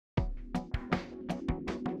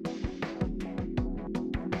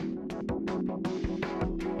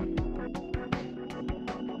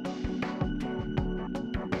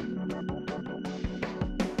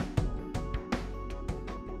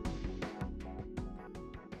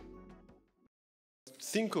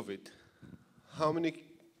think of it, how many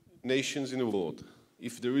nations in the world,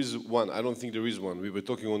 if there is one, I don't think there is one, we were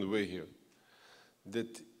talking on the way here,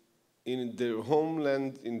 that in their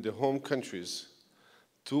homeland, in their home countries,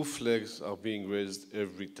 two flags are being raised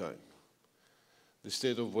every time. The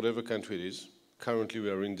state of whatever country it is. Currently we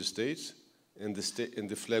are in the States, and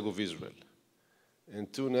the flag of Israel.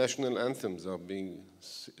 And two national anthems are being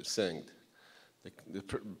sang.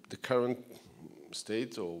 The current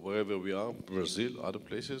state, or wherever we are, Brazil, other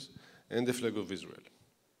places, and the flag of Israel.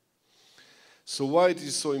 So why it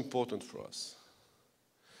is so important for us?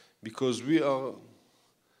 Because we are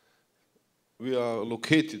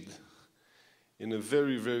located in a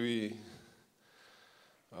very, very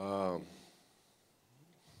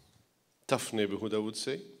tough neighborhood, I would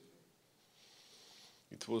say.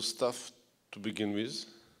 It was tough to begin with.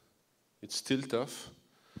 It's still tough.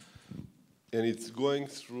 And it's going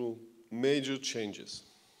through major changes.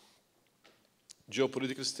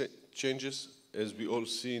 Geopolitical changes, as we all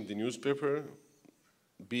see in the newspaper,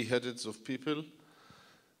 beheadings of people,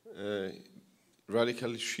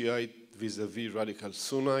 radical Shiite vis-a-vis radical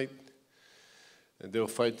Sunnite. And they're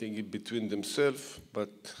fighting it between themselves,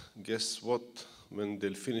 but guess what? When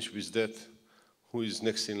they'll finish with that, who is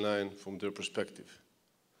next in line from their perspective?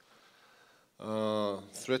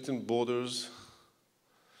 Threatened borders,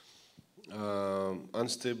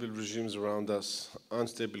 unstable regimes around us,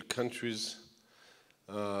 unstable countries.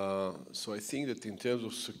 So I think that in terms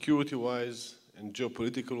of security-wise and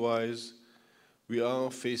geopolitical-wise, we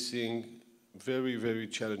are facing very, very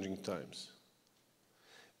challenging times.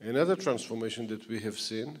 Another transformation that we have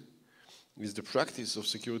seen is the practice of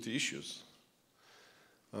security issues.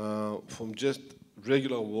 From just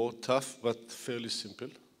regular war, tough but fairly simple,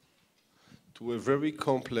 to a very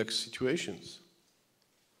complex situations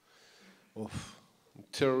of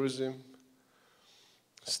terrorism,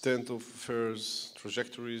 state of affairs,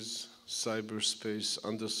 trajectories, cyberspace,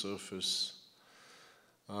 undersurface.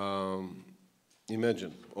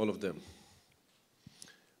 Imagine all of them.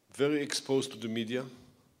 Very exposed to the media,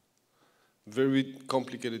 very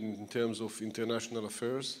complicated in terms of international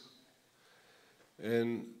affairs.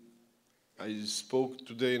 And I spoke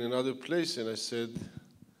today in another place and I said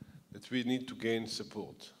that we need to gain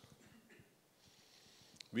support.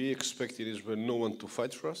 We expect in Israel no one to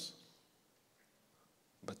fight for us,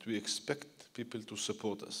 but we expect people to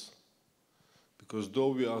support us. Because though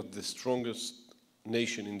we are the strongest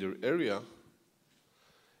nation in their area,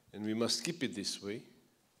 and we must keep it this way,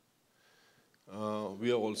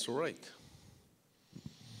 we are also right.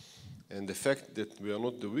 And the fact that we are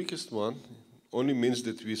not the weakest one only means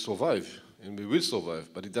that we survive, and we will survive,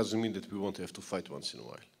 but it doesn't mean that we won't have to fight once in a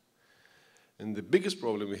while. And the biggest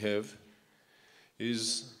problem we have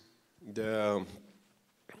is the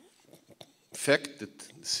fact that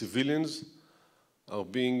civilians are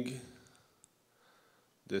being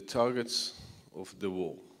the targets of the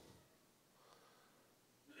war.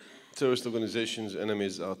 Terrorist organizations,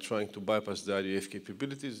 enemies, are trying to bypass the IDF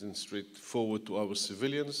capabilities and straight forward to our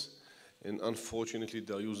civilians. And unfortunately,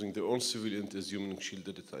 they're using their own civilians as human shield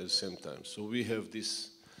at the same time. So we have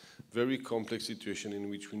this very complex situation in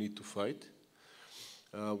which we need to fight.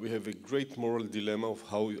 We have a great moral dilemma of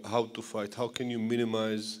how to fight. How can you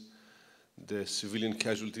minimize the civilian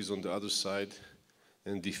casualties on the other side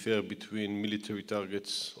and differ between military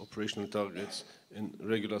targets, operational targets, and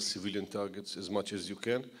regular civilian targets as much as you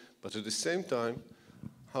can? But at the same time,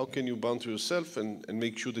 how can you bound to yourself and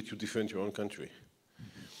make sure that you defend your own country?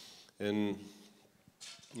 And,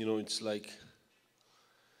 you know, it's like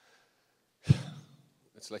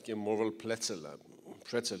a moral pretzel.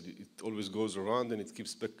 It always goes around and it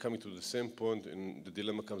keeps back coming to the same point, and the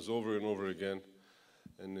dilemma comes over and over again.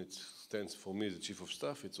 And it stands for me as the chief of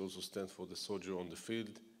staff. It also stands for the soldier on the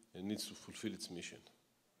field and needs to fulfill its mission.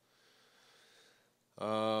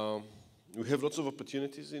 We have lots of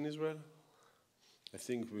opportunities in Israel. I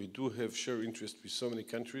think we do have shared interest with so many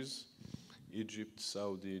countries. Egypt,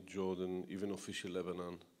 Saudi, Jordan, even official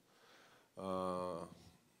Lebanon,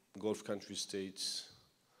 Gulf country states,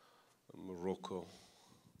 Morocco.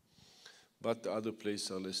 But the other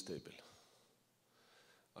places are less stable.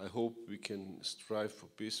 I hope we can strive for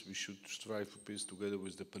peace. We should strive for peace together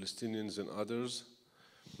with the Palestinians and others.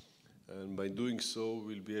 And by doing so,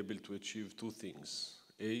 we'll be able to achieve two things.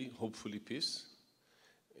 A, hopefully peace.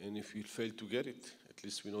 And if we fail to get it, at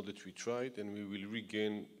least we know that we tried, and we will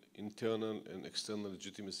regain internal and external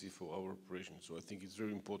legitimacy for our operations. So I think it's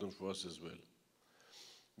very important for us as well.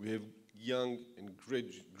 We have young and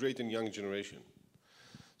great and young generation,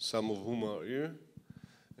 some of whom are here,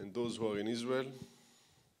 and those who are in Israel.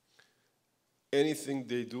 Anything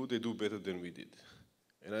they do better than we did.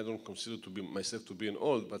 and I don't consider myself to be an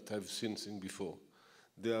old, but I've seen before.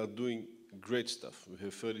 They are doing great stuff. We have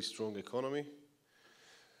a fairly strong economy.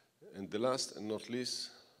 And the last and not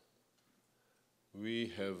least,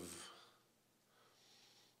 we have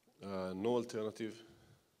no alternative,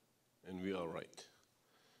 and we are right.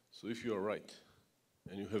 So if you are right,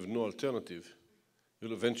 and you have no alternative,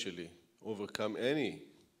 you'll eventually overcome any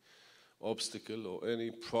obstacle or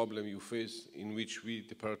any problem you face, in which we,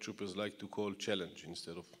 the paratroopers, like to call challenge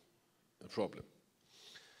instead of a problem.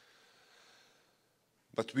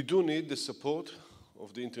 But we do need the support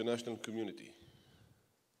of the international community.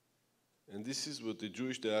 And this is where the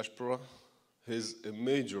Jewish diaspora has a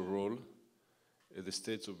major role in the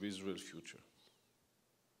State of Israel's future.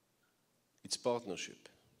 It's partnership.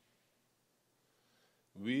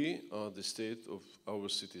 We are the state of our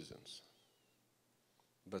citizens,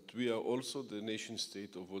 but we are also the nation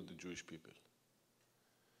state of all the Jewish people.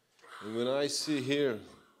 And when I see here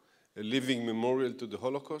a living memorial to the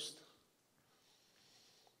Holocaust,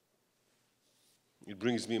 it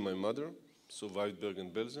brings me my mother, survived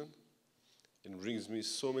Bergen-Belsen. It brings me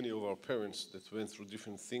so many of our parents that went through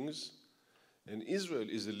different things. And Israel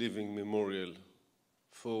is a living memorial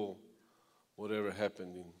for whatever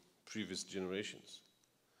happened in previous generations.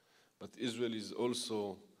 But Israel is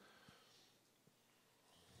also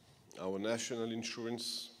our national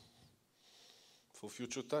insurance for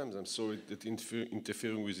future times. I'm sorry that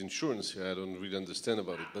interfering with insurance here, I don't really understand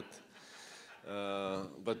about it.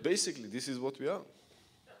 But basically, this is what we are.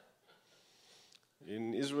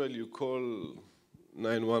 In Israel, you call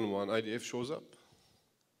 911, IDF shows up.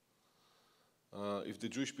 If the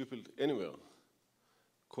Jewish people anywhere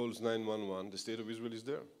calls 911, the state of Israel is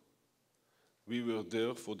there. We were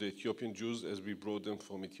there for the Ethiopian Jews as we brought them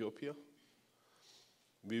from Ethiopia.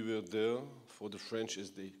 We were there for the French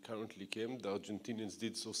as they currently came. The Argentinians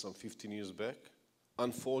did so some 15 years back.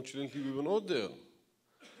 Unfortunately, we were not there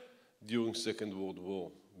during Second World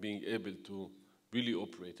War, being able to really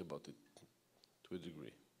operate about it to a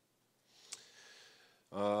degree.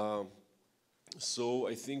 So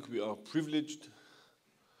I think we are privileged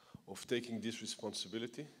of taking this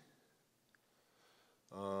responsibility.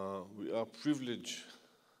 We are privileged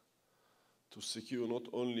to secure not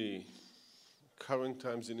only current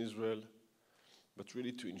times in Israel, but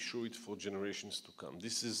really to ensure it for generations to come.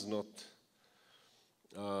 This is not,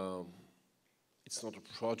 it's not a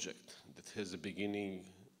project that has a beginning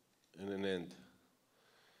and an end.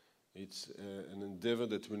 It's an endeavor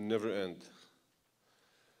that will never end.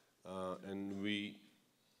 And we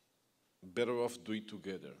better off do it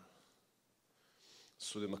together.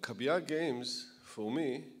 So the Maccabiah Games, for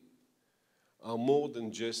me, are more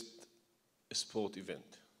than just a sport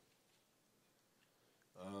event.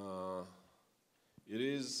 It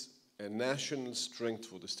is a national strength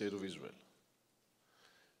for the State of Israel,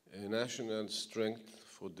 a national strength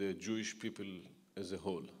for the Jewish people as a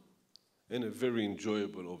whole, and a very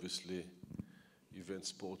enjoyable, obviously, event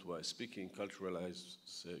sport-wise speaking,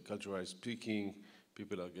 culturalized speaking.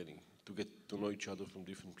 People are getting to get to know each other from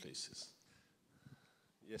different places.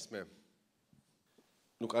 Yes, ma'am.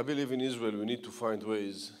 Look, I believe in Israel we need to find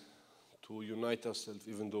ways to unite ourselves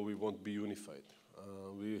even though we won't be unified.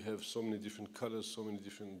 We have so many different colors, so many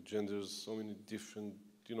different genders, so many different,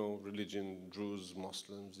 religion, Jews,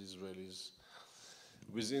 Muslims, Israelis.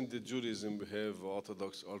 Within the Judaism, we have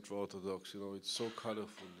Orthodox, ultra-Orthodox, it's so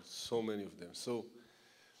colorful, so many of them. So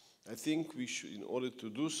I think we should, in order to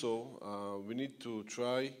do so, we need to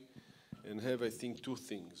try and have, I think, two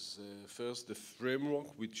things. First, the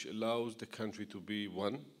framework which allows the country to be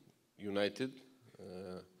one, united.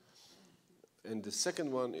 And the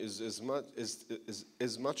second one is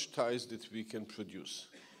as much ties that we can produce,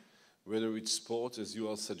 whether it's sports, as you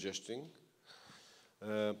are suggesting,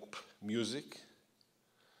 music,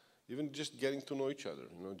 even just getting to know each other,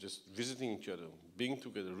 just visiting each other, being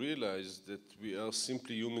together, realize that we are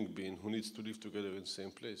simply human beings who needs to live together in the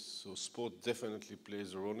same place. So sport definitely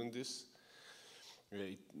plays a role in this.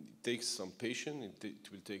 It takes some patience, it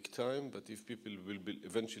will take time, but if people will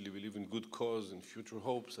eventually believe in good cause and future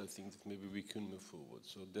hopes, I think that maybe we can move forward.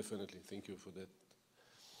 So definitely thank you for that.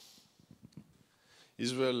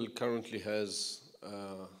 Israel currently has,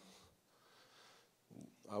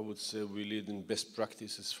 I would say we lead in best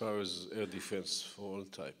practice as far as air defense for all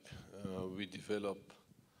type. We develop,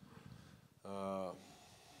 I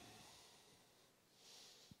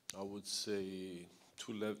would say,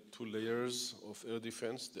 two layers of air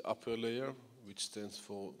defense. The upper layer, which stands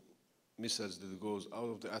for missiles that goes out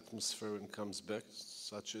of the atmosphere and comes back,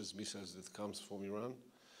 such as missiles that comes from Iran.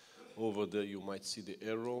 Over there you might see the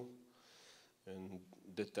Arrow and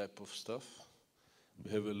that type of stuff. We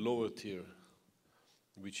have a lower tier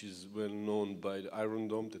which is well known by the Iron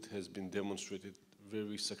Dome, that has been demonstrated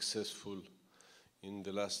very successful in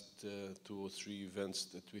the last 2 or 3 events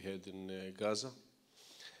that we had in Gaza.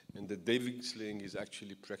 And the David sling is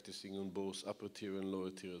actually practicing on both upper tier and lower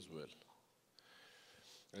tier as well.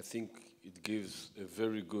 I think it gives a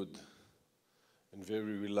very good and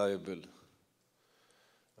very reliable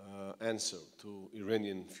answer to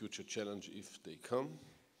Iranian future challenge if they come,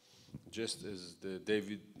 just as the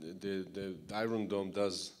Iron Dome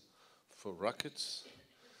does for rockets.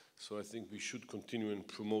 So I think we should continue and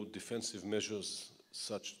promote defensive measures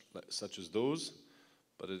such as those,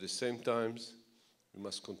 but at the same time, we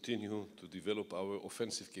must continue to develop our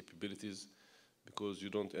offensive capabilities, because you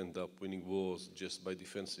don't end up winning wars just by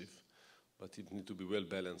defensive, but it needs to be well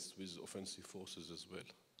balanced with offensive forces as well.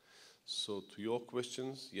 So to your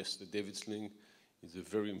questions, yes, the David sling is a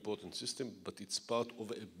very important system, but it's part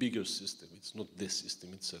of a bigger system. It's not the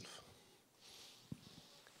system itself.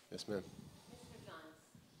 Yes, ma'am.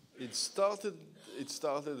 It started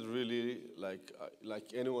really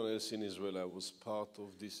like anyone else in Israel. I was part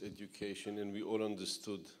of this education, and we all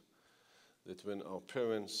understood that when our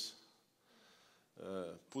parents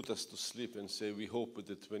put us to sleep and say, we hope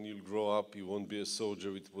that when you grow up you won't be a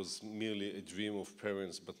soldier, it was merely a dream of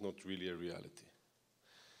parents, but not really a reality.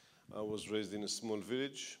 I was raised in a small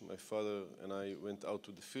village. My father and I went out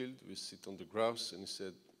to the field. We sit on the grass, and he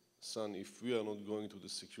said, son, if we are not going to the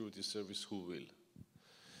security service, who will?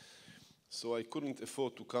 So I couldn't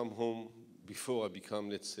afford to come home before I become,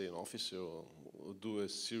 let's say, an officer or do a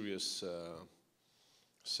serious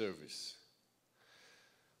service.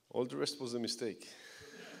 All the rest was a mistake.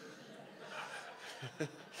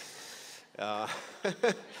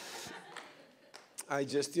 I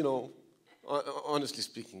just, honestly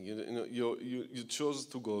speaking, you chose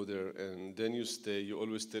to go there, and then you stay. You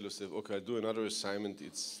always tell yourself, okay, I do another assignment.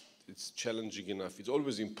 It's challenging enough. It's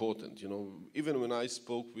always important, Even when I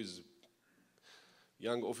spoke with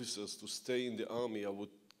young officers to stay in the army, I would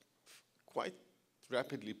quite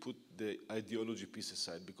rapidly put the ideology piece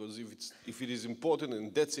aside, because if it is important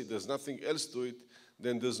and that's it, there's nothing else to it,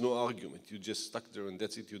 then there's no argument. You just stuck there and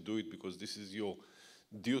that's it, you do it because this is your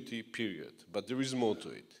duty, period. But there is more to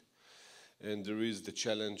it. And there is the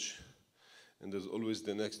challenge, and there's always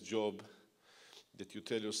the next job that you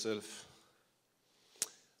tell yourself,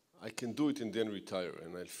 I can do it and then retire,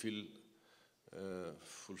 and I'll feel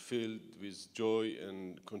fulfilled with joy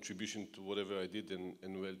and contribution to whatever I did,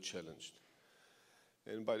 and well challenged.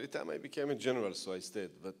 And by the time I became a general, so I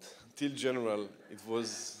stayed. But till general, it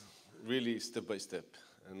was really step by step,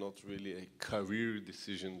 and not really a career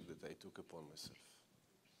decision that I took upon myself.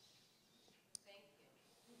 Thank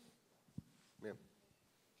you.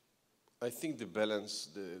 Yeah. I think the balance,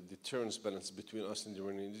 the deterrence balance between us and the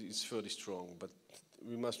Iranians is fairly strong, but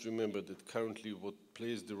we must remember that currently what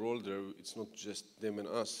plays the role there, it's not just them and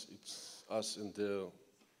us, it's us and their,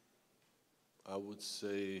 I would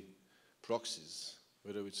say, proxies,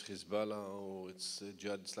 whether it's Hezbollah or it's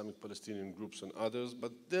Jihad Islamic Palestinian groups and others,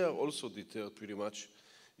 but they are also deterred pretty much,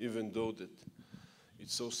 even though that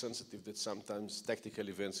it's so sensitive that sometimes tactical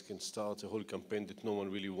events can start a whole campaign that no one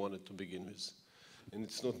really wanted to begin with. And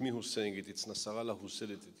it's not me who's saying it, it's Nasrallah who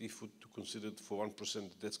said it. If we considered for 1%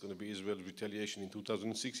 that that's going to be Israel retaliation in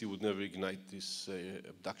 2006, he would never ignite this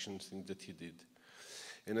abduction thing that he did.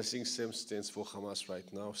 And I think same stands for Hamas right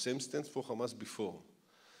now. Same stands for Hamas before.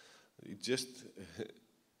 It's just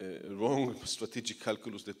a wrong strategic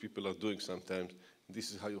calculus that people are doing sometimes.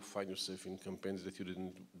 This is how you find yourself in campaigns that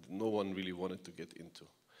no one really wanted to get into.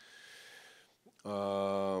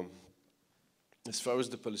 As far as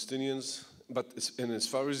the Palestinians, and as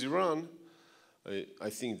far as Iran, I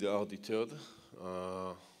think they are deterred.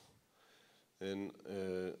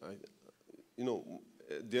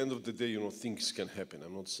 At the end of the day, things can happen.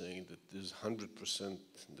 I'm not saying that there's 100%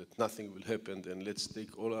 that nothing will happen, and let's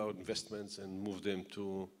take all our investments and move them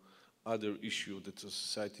to other issues that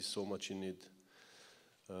society is so much in need.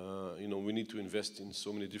 We need to invest in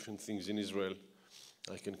so many different things in Israel.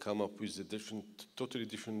 I can come up with totally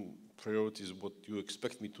different priorities, what you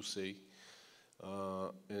expect me to say.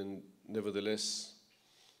 And nevertheless,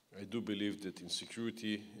 I do believe that in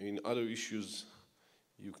security, in other issues,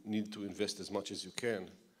 you need to invest as much as you can.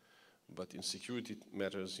 But in security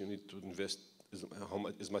matters, you need to invest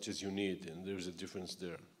as much as you need, and there's a difference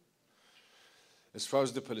there. As far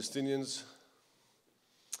as the Palestinians,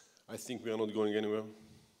 I think we are not going anywhere.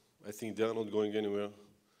 I think they are not going anywhere.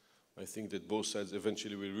 I think that both sides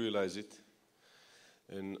eventually will realize it.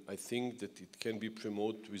 And I think that it can be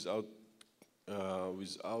promoted without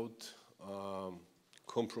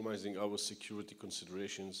compromising our security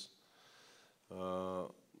considerations.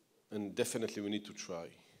 and definitely we need to try.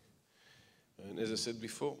 And as I said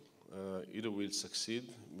before, either we'll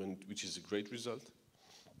succeed, which is a great result,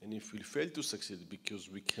 and if we fail to succeed because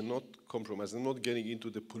we cannot compromise, I'm not getting into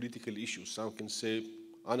the political issue. Some can say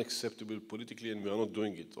unacceptable politically and we are not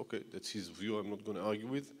doing it. Okay, that's his view, I'm not going to argue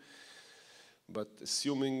with. But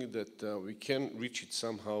assuming that we can reach it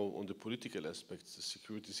somehow on the political aspects, the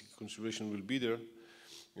security consideration will be there.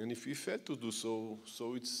 And if we fail to do so,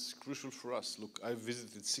 it's crucial for us. Look, I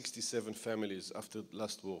visited 67 families after the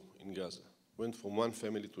last war in Gaza. Went from one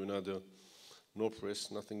family to another, no press,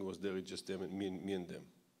 nothing was there, it's just them and me and them.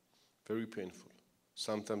 Very painful.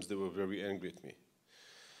 Sometimes they were very angry at me.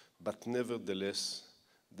 But nevertheless,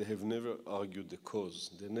 they have never argued the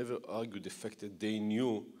cause. They never argued the fact that they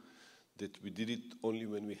knew that we did it only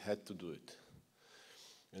when we had to do it.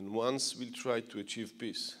 And once we try to achieve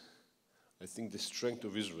peace, I think the strength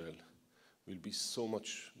of Israel will be so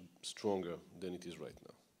much stronger than it is right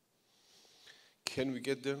now. Can we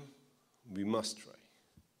get there? We must try.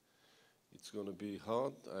 It's going to be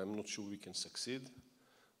hard. I'm not sure we can succeed,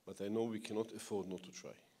 but I know we cannot afford not to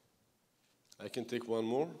try. I can take one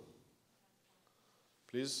more.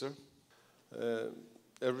 Please, sir.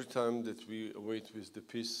 Every time that we wait with the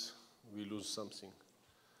peace, we lose something.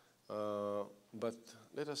 But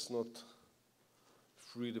let us not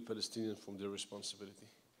free the Palestinians from their responsibility.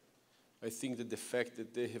 I think that the fact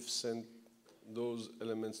that they have sent those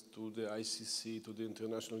elements to the ICC, to the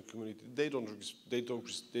international community, they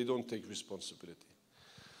don't take responsibility.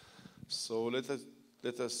 So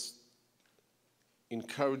let us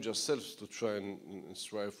encourage ourselves to try and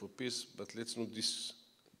strive for peace, but let's not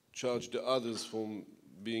discharge the others from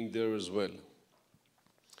being there as well.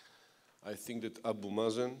 I think that Abu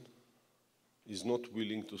Mazen is not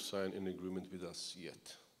willing to sign an agreement with us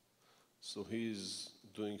yet. So he is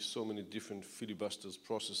doing so many different filibusters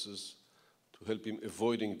processes to help him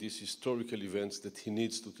avoiding these historical events that he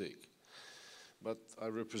needs to take. But I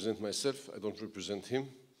represent myself, I don't represent him.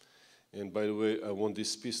 And by the way, I want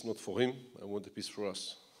this peace not for him, I want the peace for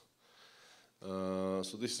us.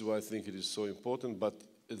 So this is why I think it is so important, but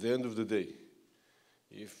at the end of the day,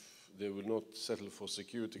 if they will not settle for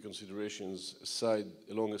security considerations aside,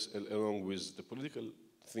 along with the political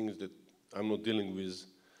things that I'm not dealing with,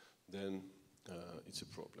 then it's a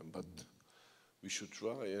problem. But we should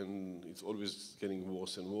try, and it's always getting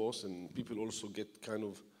worse and worse, and people also get kind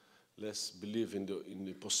of less belief in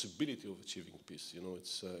the possibility of achieving peace. You know,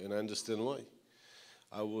 and I understand why.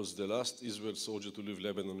 I was the last Israel soldier to leave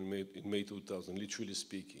Lebanon in May 2000, literally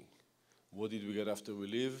speaking. What did we get after we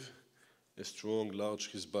leave? A strong,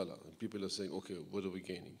 large Hezbollah. And people are saying, okay, what are we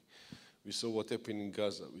gaining? We saw what happened in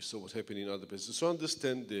Gaza. We saw what happened in other places. So I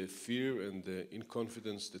understand the fear and the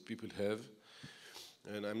inconfidence that people have.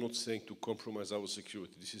 And I'm not saying to compromise our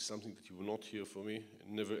security. This is something that you will not hear from me. I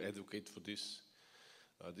never advocate for this.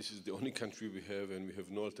 This is the only country we have, and we have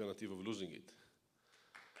no alternative of losing it.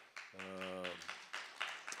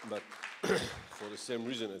 But for the same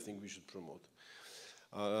reason, I think we should promote.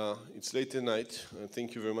 It's late at night, and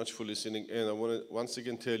thank you very much for listening. And I want to once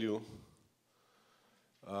again tell you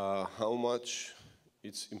how much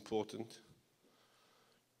it's important,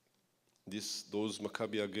 those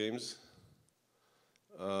Maccabiah Games,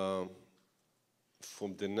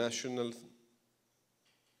 from the national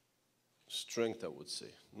strength, I would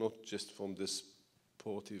say, not just from the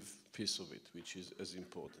sportive piece of it, which is as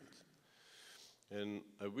important. And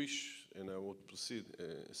I wish, and I would proceed,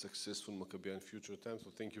 a successful Maccabiah in future times.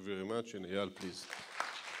 So thank you very much, and Eyal, please.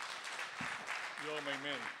 You're my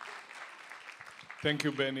man. Thank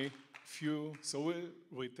you, Benny. So we'll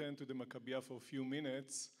return to the Maccabiah for a few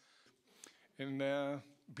minutes. And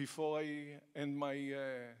before I end my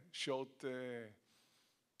short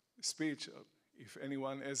speech, if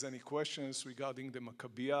anyone has any questions regarding the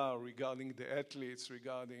Maccabiah, regarding the athletes,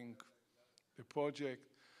 regarding the project.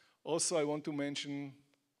 Also, I want to mention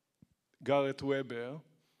Garrett Weber.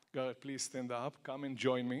 Garrett, please stand up. Come and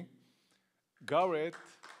join me. Garrett,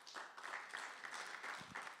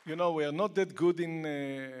 you know, we are not that good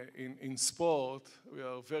in sport. We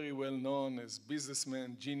are very well known as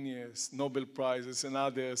businessmen, genius, Nobel Prizes, and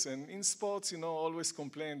others. And in sports, you know, always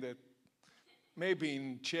complain that maybe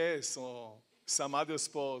in chess or some other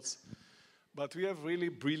sports, but we have really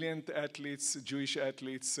brilliant athletes, Jewish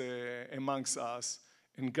athletes amongst us.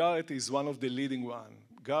 And Garrett is one of the leading ones.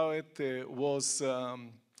 Garrett was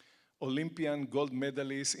Olympian gold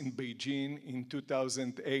medalist in Beijing in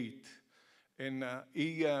 2008. And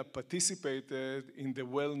he participated in the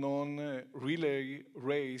well-known relay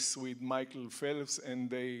race with Michael Phelps, and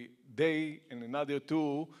they and another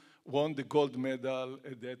two won the gold medal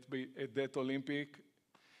at that Olympic.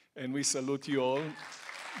 And we salute you all.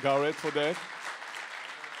 Garrett, for that.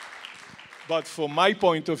 But from my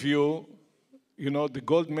point of view, you know, the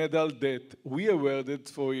gold medal that we awarded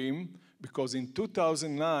for him, because in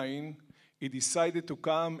 2009, he decided to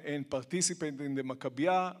come and participate in the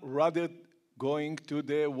Maccabiah rather going to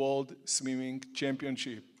the World Swimming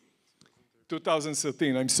Championship.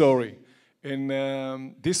 2013, I'm sorry.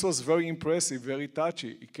 And this was very impressive, very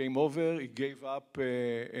touchy. He came over, he gave up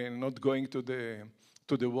and not going to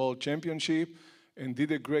the World Championship and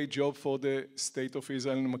did a great job for the State of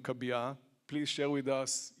Israel and Maccabiah. Please share with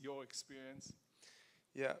us your experience.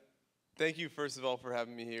 Yeah, thank you first of all for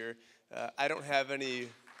having me here. I don't have any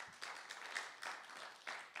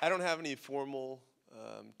formal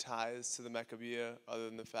ties to the Maccabiah other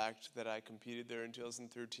than the fact that I competed there in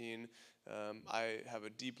 2013. I have a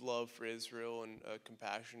deep love for Israel and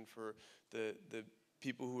compassion for the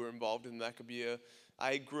people who are involved in the Maccabiah.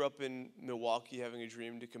 I grew up in Milwaukee having a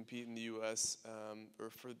dream to compete in the U.S. Or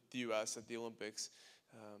for the U.S. at the Olympics.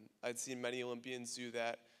 I'd seen many Olympians do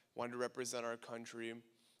that, wanted to represent our country,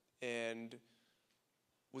 and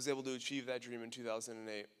was able to achieve that dream in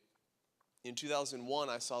 2008. In 2001,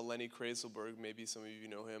 I saw Lenny Kreiselberg, maybe some of you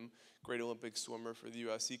know him, great Olympic swimmer for the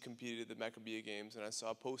U.S. He competed at the Maccabiah Games, and I saw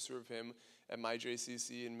a poster of him at my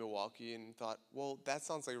JCC in Milwaukee and thought, well, that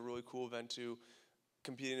sounds like a really cool event to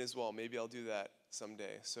compete in as well. Maybe I'll do that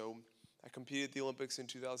someday. So I competed at the Olympics in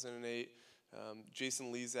 2008.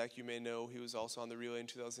 Jason Lezak, you may know, he was also on the relay in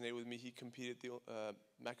 2008 with me. He competed at the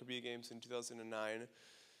Maccabiah Games in 2009.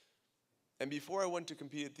 And before I went to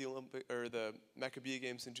compete at the Maccabiah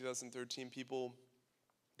Games in 2013,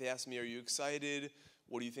 they asked me, are you excited?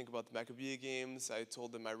 What do you think about the Maccabiah Games? I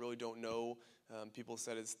told them I really don't know. People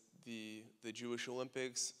said it's the Jewish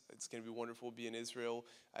Olympics. It's going to be wonderful to be in Israel.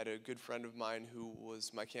 I had a good friend of mine who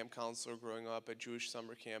was my camp counselor growing up at Jewish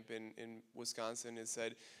summer camp in Wisconsin and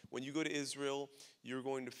said, when you go to Israel, you're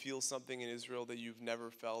going to feel something in Israel that you've never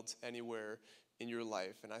felt anywhere in your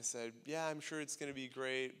life. And I said, yeah, I'm sure it's going to be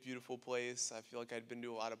great, beautiful place. I feel like I'd been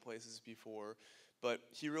to a lot of places before. But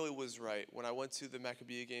he really was right. When I went to the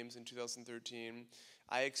Maccabiah Games in 2013,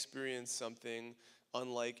 I experienced something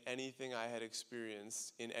unlike anything I had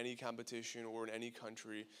experienced in any competition or in any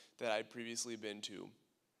country that I'd previously been to.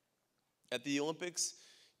 At the Olympics,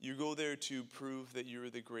 you go there to prove that you're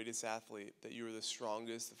the greatest athlete, that you're the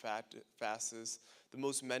strongest, the fastest, the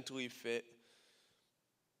most mentally fit.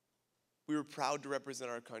 We were proud to represent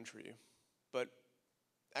our country, but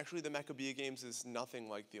actually the Maccabiah Games is nothing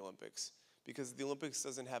like the Olympics because the Olympics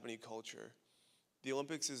doesn't have any culture. The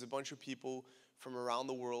Olympics is a bunch of people from around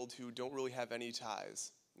the world who don't really have any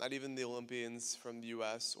ties, not even the Olympians from the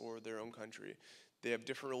US or their own country. They have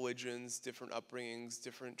different religions, different upbringings,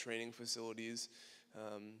 different training facilities,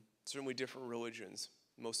 certainly different religions,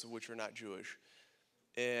 most of which are not Jewish.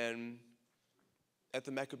 And at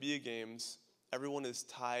the Maccabiah Games, everyone is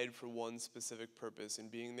tied for one specific purpose in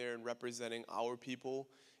being there and representing our people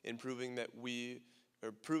and proving that we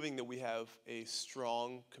have a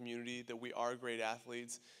strong community, that we are great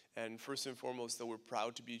athletes, and first and foremost, that we're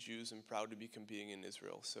proud to be Jews and proud to be competing in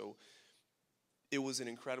Israel. So it was an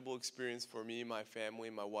incredible experience for me, my family,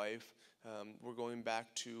 my wife. We're going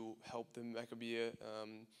back to help the Maccabiah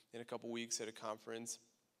in a couple weeks at a conference.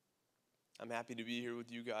 I'm happy to be here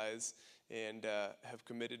with you guys and have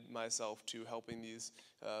committed myself to helping these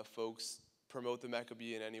folks promote the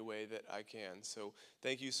Maccabiah in any way that I can. So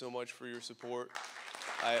thank you so much for your support.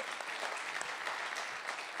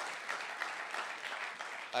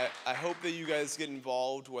 I hope that you guys get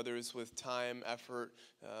involved, whether it's with time, effort,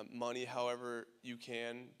 money, however you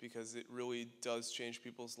can, because it really does change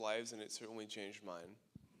people's lives, and it certainly changed mine.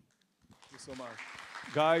 Thank you so much.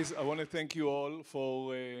 Guys, I want to thank you all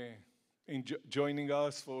for joining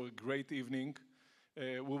us for a great evening.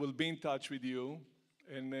 We will be in touch with you,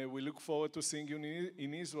 and we look forward to seeing you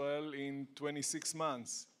in Israel in 26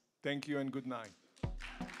 months. Thank you and good night.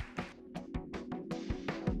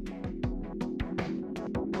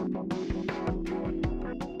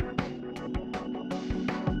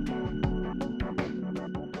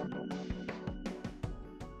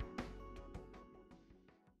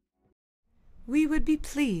 We would be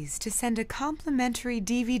pleased to send a complimentary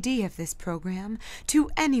DVD of this program to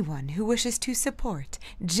anyone who wishes to support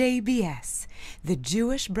JBS, the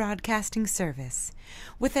Jewish Broadcasting Service,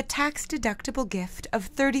 with a tax-deductible gift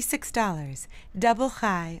of $36, double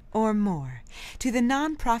chai or more, to the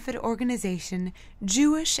nonprofit organization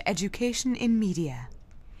Jewish Education in Media.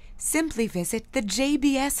 Simply visit the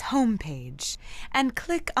JBS homepage and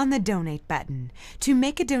click on the Donate button to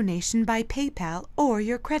make a donation by PayPal or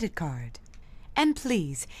your credit card. And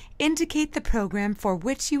please indicate the program for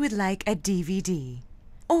which you would like a DVD.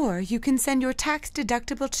 Or you can send your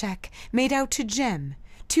tax-deductible check made out to Jem,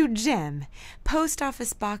 Post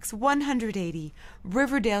Office Box 180,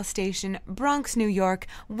 Riverdale Station, Bronx, New York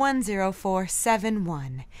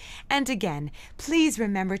 10471. And again, please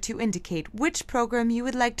remember to indicate which program you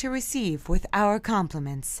would like to receive with our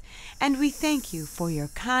compliments. And we thank you for your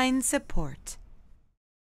kind support.